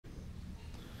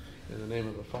In the name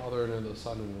of the Father, and of the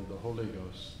Son, and of the Holy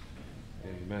Ghost.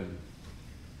 Amen.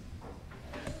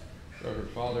 Reverend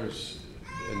Fathers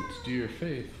and dear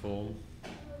faithful,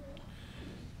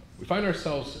 we find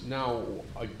ourselves now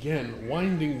again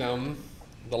winding down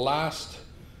the last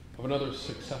of another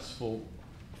successful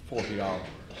 40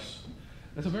 hours.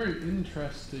 It's a very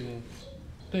interesting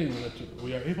thing that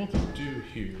we are able to do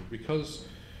here, because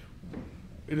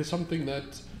it is something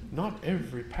that not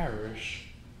every parish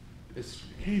is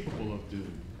capable of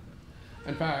doing.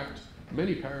 In fact,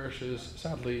 many parishes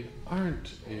sadly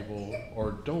aren't able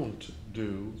or don't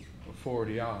do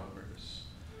 40 hours.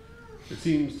 It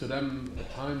seems to them at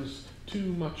times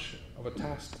too much of a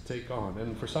task to take on,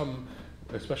 and for some,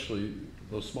 especially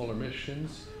those smaller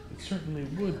missions, it certainly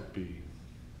would be.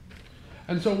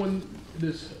 And so when it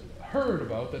is heard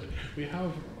about that we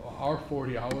have our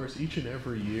 40 hours each and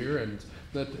every year, and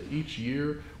that each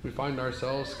year we find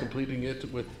ourselves completing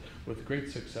it with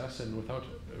great success and without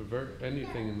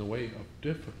anything in the way of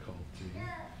difficulty,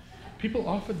 people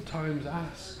oftentimes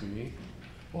ask me,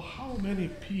 well, how many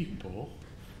people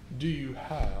do you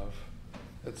have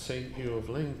at St. Hugh of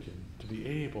Lincoln to be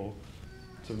able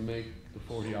to make the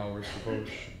 40 hours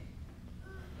devotion?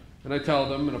 And I tell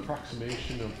them an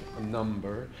approximation of a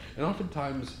number, and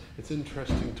oftentimes it's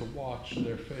interesting to watch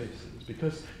their faces,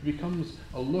 because it becomes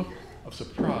a look of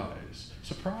surprise.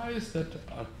 Surprise that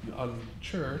a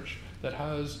church that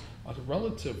has a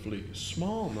relatively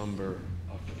small number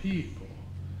of people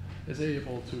is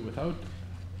able to, without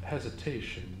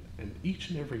hesitation, and each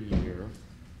and every year,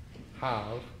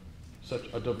 have such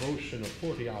a devotion of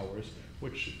 40 hours,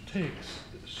 which takes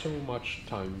so much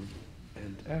time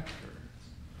and effort.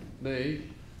 They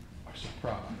are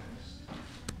surprised.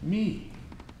 Me,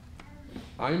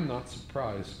 I'm not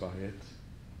surprised by it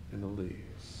in the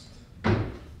least.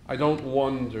 I don't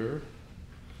wonder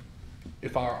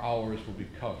if our hours will be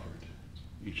covered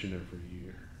each and every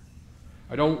year.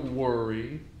 I don't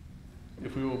worry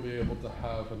if we will be able to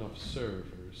have enough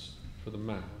servers for the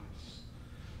Mass.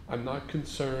 I'm not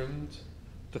concerned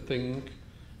to think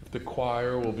if the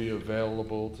choir will be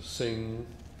available to sing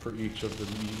for each of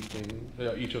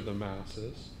the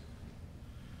Masses.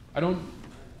 I don't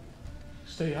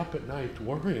stay up at night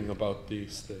worrying about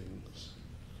these things,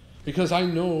 because I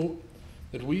know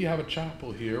that we have a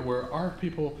chapel here where our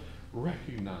people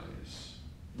recognize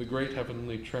the great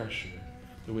heavenly treasure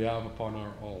that we have upon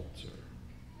our altar.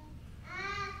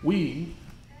 We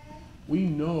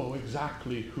know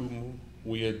exactly whom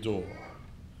we adore.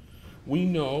 We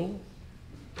know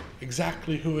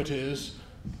exactly who it is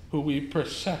who we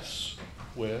process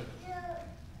with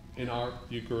in our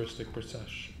Eucharistic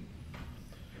procession.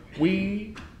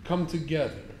 We come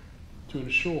together to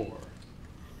ensure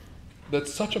that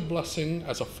such a blessing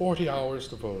as a 40 hours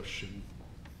devotion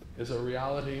is a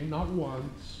reality not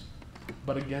once,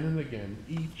 but again and again,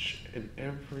 each and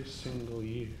every single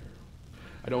year.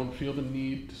 I don't feel the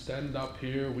need to stand up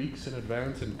here weeks in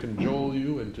advance and cajole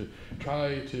you and to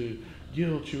try to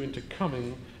guilt you into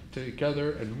coming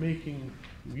together and making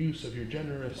use of your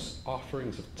generous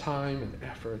offerings of time and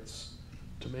efforts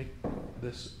to make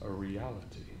this a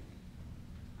reality.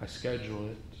 I schedule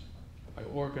it, I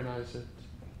organize it,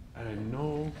 and I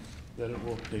know that it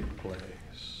will take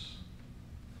place.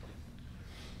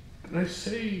 And I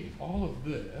say all of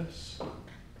this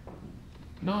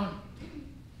not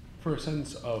for a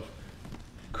sense of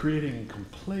creating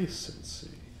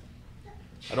complacency.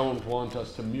 I don't want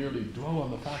us to merely dwell on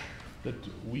the fact that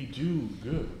we do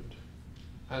good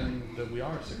and that we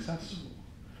are successful.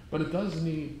 But it does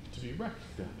need to be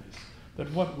recognized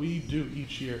that what we do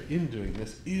each year in doing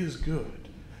this is good,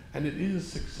 and it is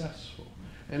successful,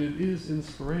 and it is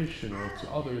inspirational to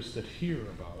others that hear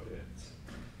about it.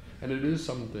 And it is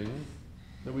something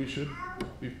that we should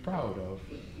be proud of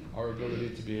our ability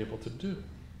to be able to do.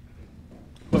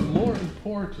 But more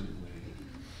importantly,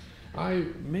 I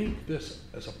make this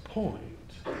as a point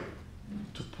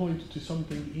to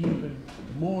something even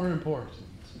more important.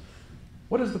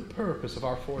 What is the purpose of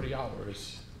our 40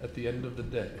 hours at the end of the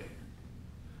day?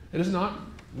 It is not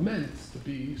meant to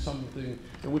be something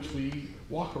in which we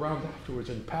walk around afterwards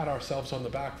and pat ourselves on the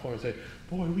back for and say,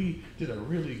 boy, we did a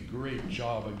really great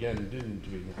job again, didn't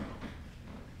we now?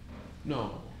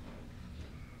 No.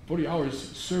 40 hours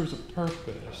serves a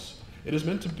purpose. It is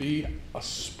meant to be a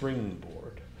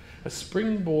springboard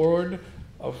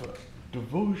of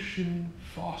devotion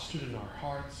fostered in our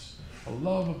hearts, a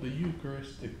love of the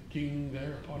Eucharist, the King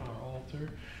there upon our altar,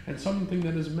 and something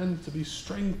that is meant to be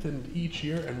strengthened each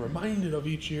year and reminded of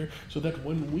each year, so that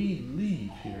when we leave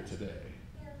here today,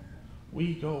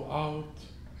 we go out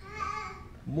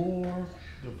more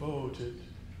devoted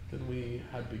than we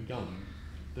had begun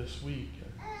this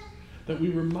weekend. That we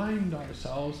remind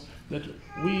ourselves that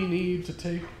we need to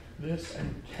take this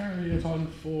and carry it on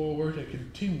forward and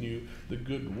continue the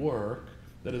good work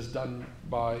that is done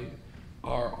by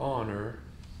our honor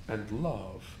and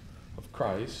love of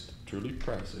Christ truly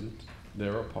present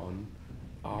thereupon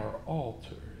our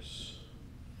altars.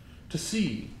 To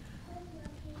see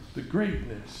the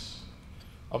greatness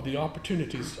of the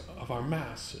opportunities of our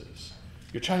masses,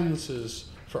 your chances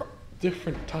for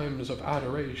different times of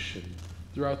adoration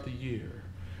throughout the year,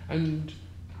 and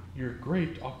your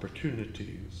great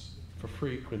opportunities for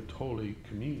frequent Holy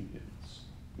Communions.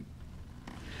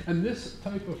 And this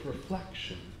type of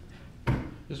reflection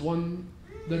is one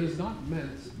that is not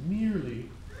meant merely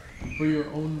for your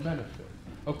own benefit.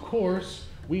 Of course,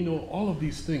 we know all of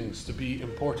these things to be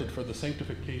important for the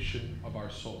sanctification of our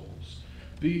souls.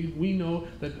 We know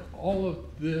that all of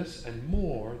this and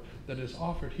more that is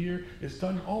offered here is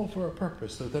done all for a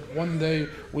purpose, so that one day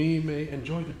we may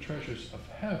enjoy the treasures of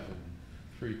heaven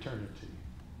for eternity.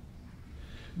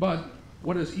 But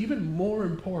what is even more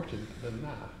important than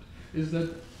that is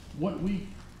that what we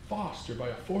foster by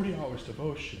a 40 hours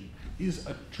devotion is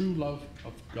a true love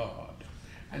of God.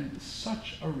 And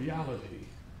such a reality,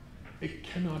 it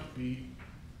cannot be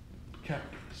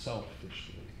kept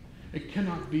selfishly. It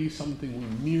cannot be something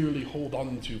we merely hold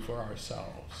on to for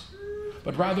ourselves,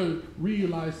 but rather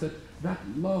realize that that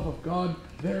love of God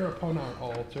there upon our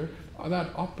altar,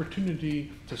 that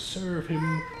opportunity to serve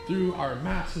Him through our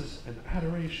masses and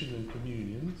adoration and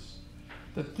communions,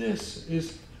 that this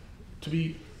is to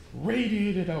be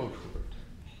radiated outward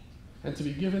and to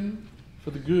be given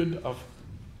for the good of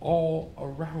all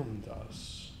around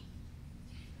us.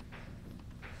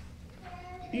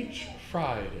 Each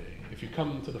Friday, if you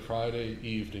come to the Friday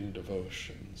evening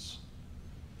devotions,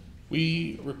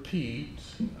 we repeat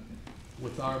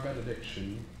with our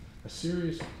benediction a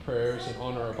series of prayers in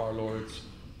honor of our Lord's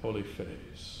holy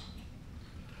face.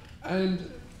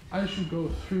 And as you go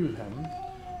through them,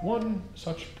 one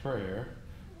such prayer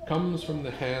comes from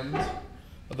the hand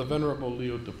of the Venerable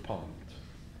Leo DuPont.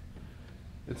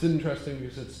 It's interesting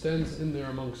because it stands in there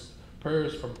amongst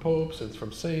prayers from popes and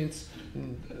from saints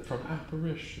and from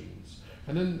apparitions.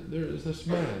 And then there is this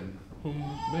man whom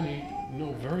many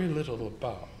know very little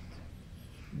about.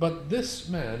 But this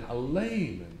man, a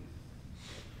layman,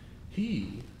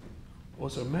 he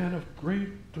was a man of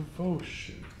great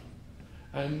devotion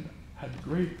and had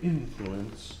great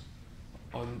influence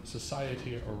on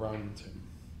society around him.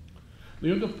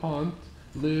 Leo DuPont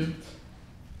lived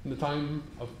in the time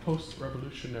of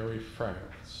post-revolutionary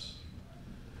France.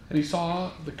 And he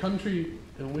saw the country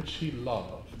in which he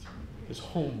loved, his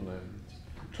homeland,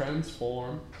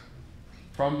 transformed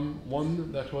from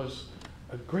one that was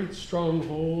a great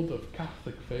stronghold of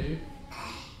Catholic faith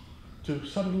to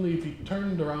suddenly be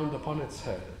turned around upon its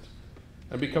head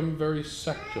and become very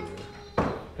secular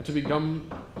and to become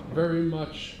very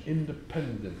much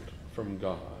independent from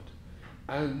God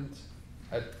and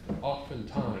at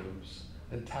oftentimes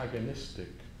antagonistic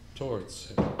towards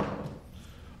Him.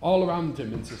 All around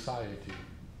him in society,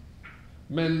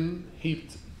 men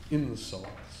heaped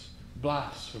insults,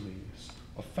 blasphemies,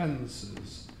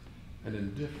 offenses, and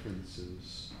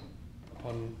indifferences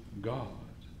upon God.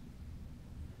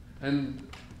 And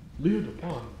Leo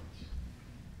DuPont,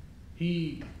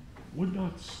 he would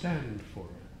not stand for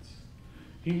it.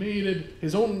 He made it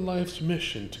his own life's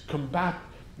mission to combat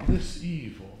this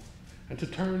evil and to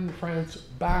turn France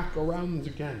back around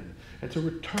again and to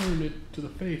return it to the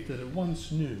faith that it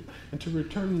once knew and to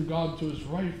return God to His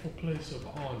rightful place of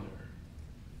honor.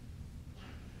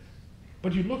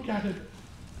 But you look at it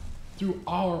through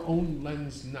our own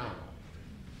lens now,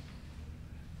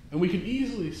 and we can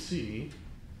easily see,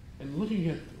 in looking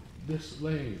at this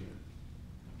layman,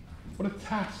 what a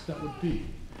task that would be.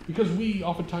 Because we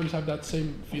oftentimes have that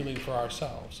same feeling for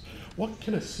ourselves. What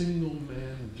can a single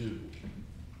man do?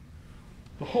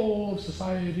 The whole of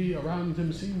society around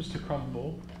him seems to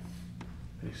crumble,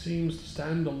 and he seems to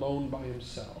stand alone by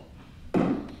himself.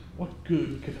 What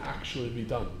good can actually be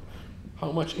done?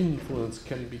 How much influence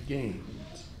can be gained?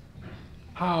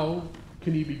 How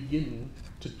can he begin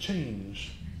to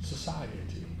change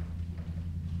society?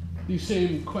 These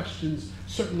same questions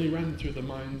certainly ran through the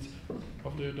mind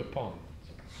of Leo DuPont.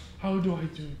 How do I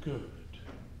do good?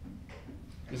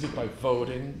 Is it by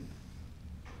voting?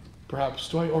 Perhaps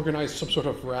do I organize some sort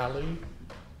of rally?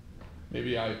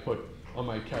 Maybe I put on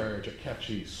my carriage a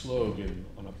catchy slogan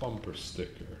on a bumper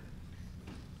sticker.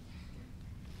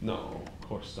 No, of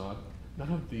course not.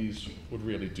 None of these would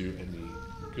really do any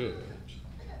good.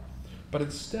 But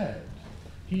instead,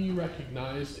 he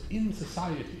recognized in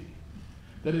society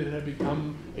that it had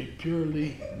become a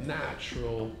purely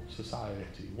natural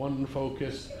society, one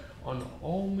focused on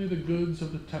only the goods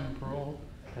of the temporal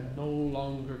and no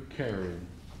longer caring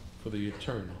for the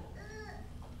eternal.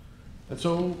 And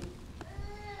so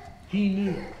he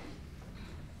knew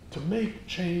to make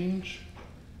change,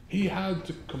 he had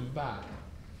to combat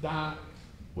that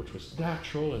which was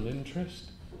natural in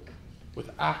interest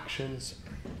with actions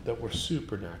that were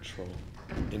supernatural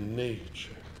in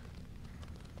nature.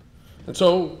 And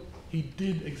so he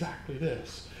did exactly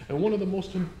this. And one of the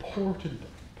most important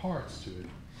parts to it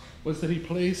was that he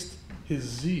placed his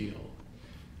zeal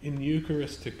in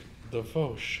Eucharistic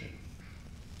devotion.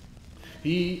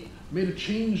 He made a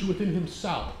change within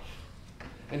himself,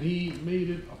 and he made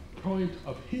it a point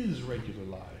of his regular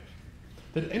life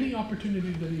that any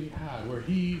opportunity that he had where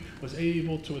he was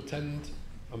able to attend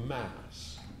a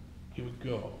Mass, he would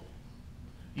go,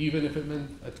 even if it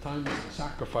meant at times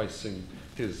sacrificing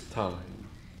his time.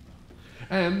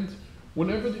 And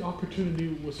whenever the opportunity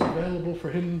was available for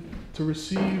him to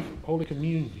receive Holy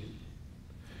Communion,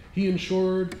 he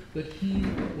ensured that he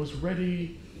was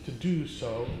ready to do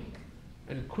so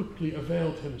and quickly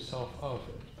availed himself of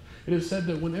it. It is said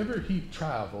that whenever he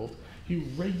traveled, he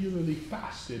regularly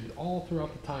fasted all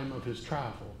throughout the time of his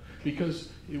travel, because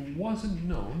it wasn't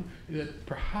known that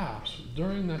perhaps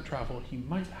during that travel he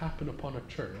might happen upon a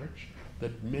church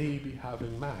that may be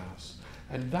having Mass,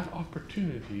 and that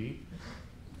opportunity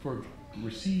for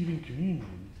receiving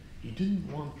communion he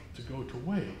didn't want to go to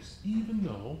waste, even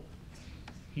though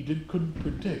he couldn't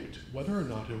predict whether or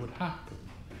not it would happen.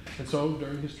 And so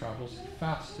during his travels he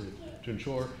fasted to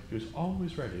ensure he was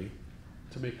always ready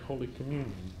to make Holy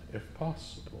Communion if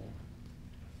possible.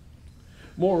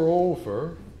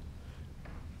 Moreover,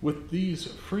 with these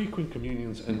frequent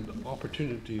communions and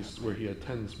opportunities where he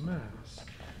attends Mass,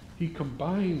 he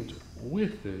combined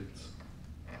with it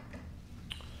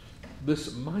this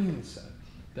mindset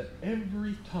that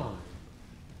every time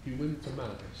he went to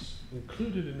Mass,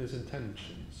 included in his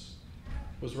intentions,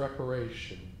 was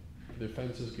reparation for the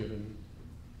offenses given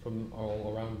from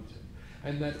all around him.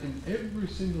 And that in every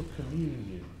single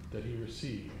communion that he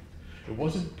received, it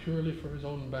wasn't purely for his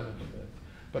own benefit,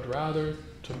 but rather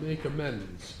to make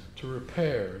amends, to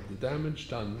repair the damage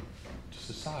done to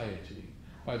society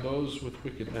by those with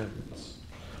wicked ends.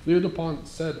 Leo DuPont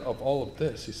said of all of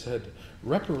this, he said,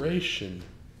 reparation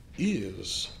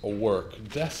is a work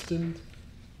destined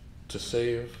to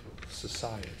save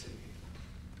society.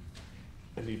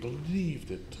 And he believed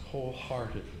it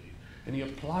wholeheartedly, and he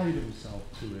applied himself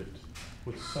to it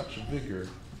with such vigor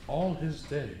all his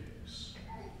days.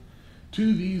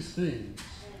 To these things,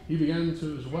 he began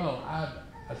to as well add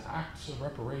as acts of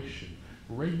reparation,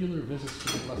 regular visits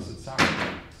to the Blessed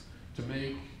Sacrament, to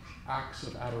make acts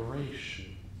of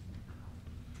adoration.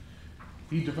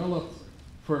 He developed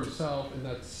for himself in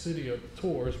that city of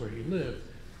Tours where he lived,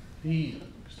 he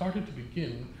started to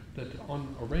begin that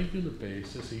on a regular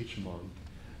basis each month,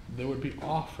 there would be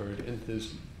offered in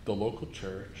the local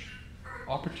church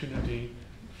opportunity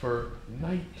for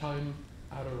nighttime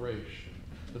adoration.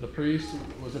 That the priest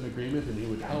was in agreement and he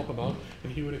would help him out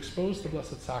and he would expose the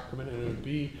Blessed Sacrament and it would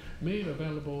be made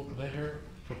available there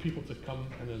for people to come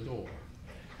and adore.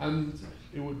 And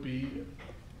it would be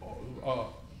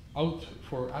out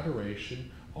for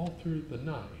adoration all through the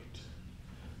night.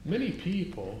 Many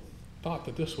people thought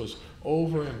that this was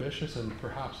over-ambitious and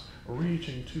perhaps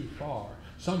reaching too far.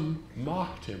 Some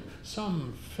mocked him.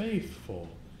 Some faithful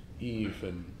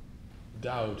even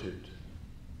doubted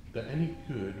that any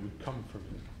good would come from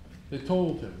him. They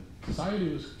told him society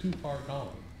was too far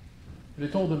gone. They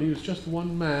told him he was just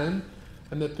one man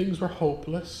and that things were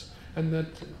hopeless and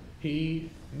that he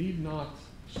need not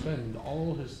spend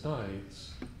all his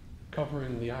nights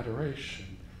covering the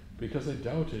adoration because they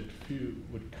doubted few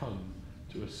would come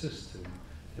to assist him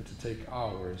and to take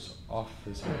hours off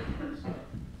his hands.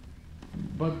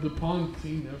 But DuPont,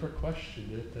 he never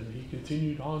questioned it, and he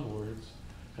continued onwards,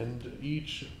 and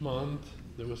each month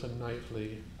there was a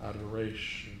nightly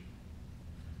adoration.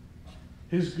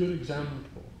 His good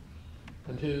example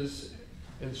and his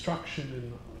instruction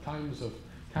in times of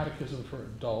catechism for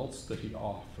adults that he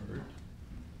offered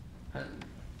and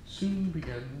soon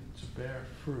began to bear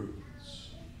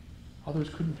fruits. Others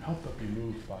couldn't help but be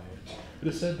moved by it. It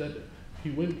is said that he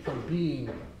went from being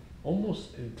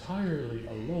almost entirely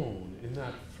alone in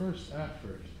that first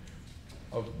effort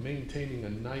of maintaining a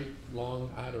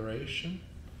night-long adoration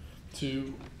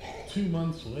to 2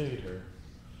 months later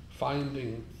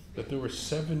finding that there were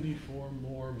 74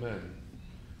 more men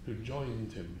who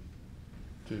joined him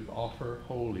to offer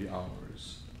holy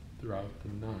hours throughout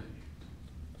the night.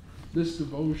 This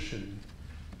devotion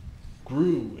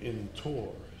grew in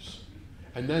Tours.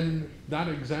 And then that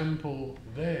example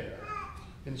there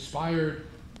inspired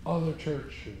other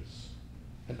churches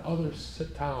and other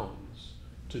towns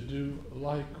to do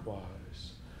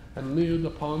likewise. And Leo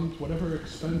DuPont, whatever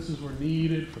expenses were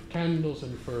needed for candles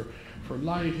and for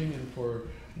lighting and for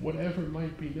whatever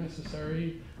might be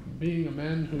necessary, being a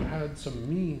man who had some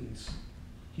means,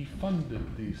 he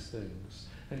funded these things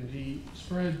and he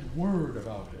spread word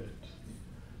about it.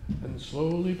 And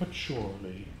slowly but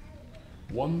surely,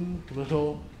 one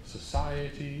little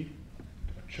society,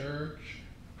 a church,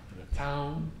 and a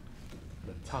town,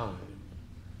 and a time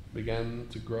began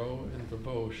to grow in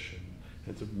devotion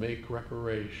and to make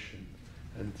reparation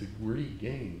and to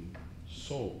regain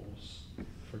souls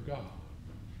for God.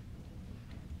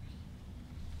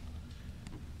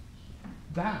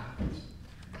 That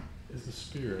is the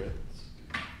spirit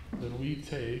that we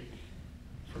take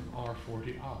from our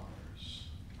 40 hours.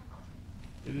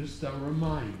 It is the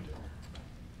reminder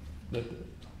that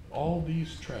all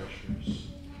these treasures,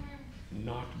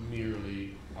 not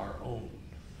merely our own,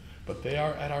 but they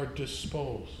are at our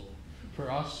disposal for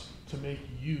us to make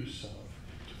use of,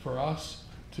 for us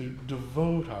to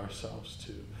devote ourselves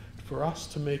to, for us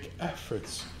to make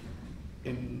efforts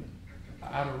in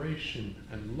adoration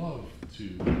and love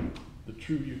to the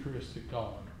true Eucharistic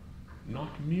God,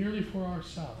 not merely for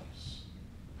ourselves,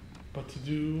 but to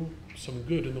do some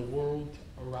good in the world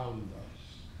around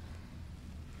us,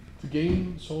 to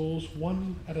gain souls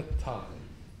one at a time,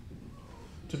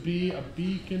 to be a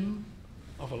beacon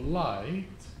of a light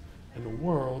in a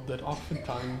world that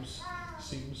oftentimes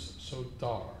seems so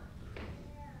dark.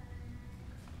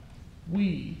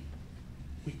 We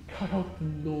cut out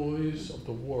the noise of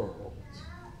the world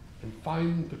and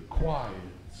find the quiet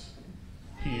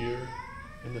here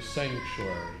in the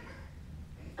sanctuary,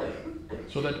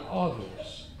 so that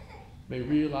others may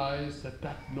realize that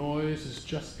that noise is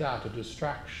just that, a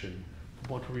distraction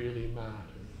from what really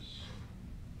matters.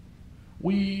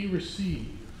 We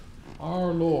receive our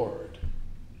Lord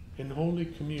in Holy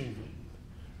Communion,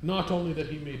 not only that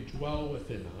he may dwell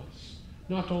within us,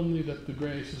 not only that the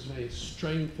graces may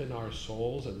strengthen our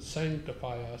souls and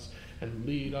sanctify us and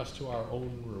lead us to our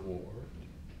own reward,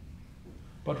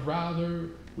 but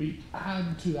rather we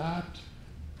add to that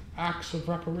acts of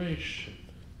reparation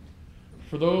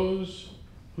for those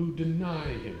who deny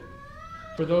him,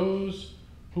 for those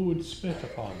who would spit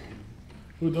upon him,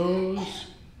 for those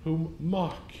who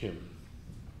mock him.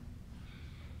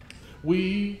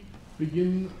 We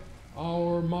begin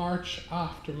our march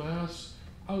after Mass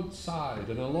outside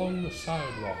and along the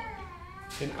sidewalk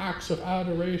in acts of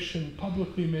adoration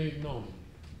publicly made known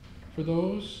for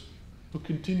those who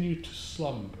continue to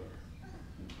slumber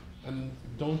and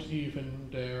don't even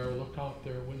dare look out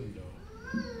their window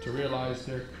to realize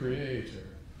their Creator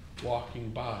walking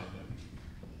by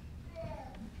them.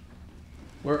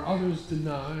 Where others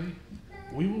deny,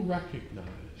 we will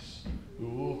recognize, we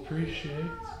will appreciate,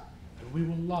 and we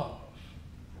will love.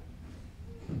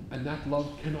 And that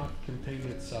love cannot contain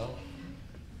itself,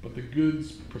 but the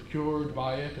goods procured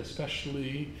by it,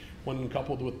 especially when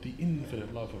coupled with the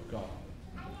infinite love of God,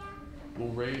 will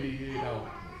radiate out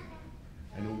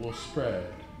and it will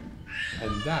spread.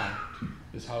 And that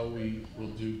is how we will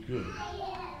do good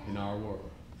in our world.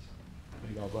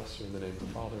 May God bless you in the name of the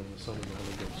Father, and the Son, and the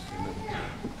Holy Ghost.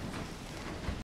 Amen.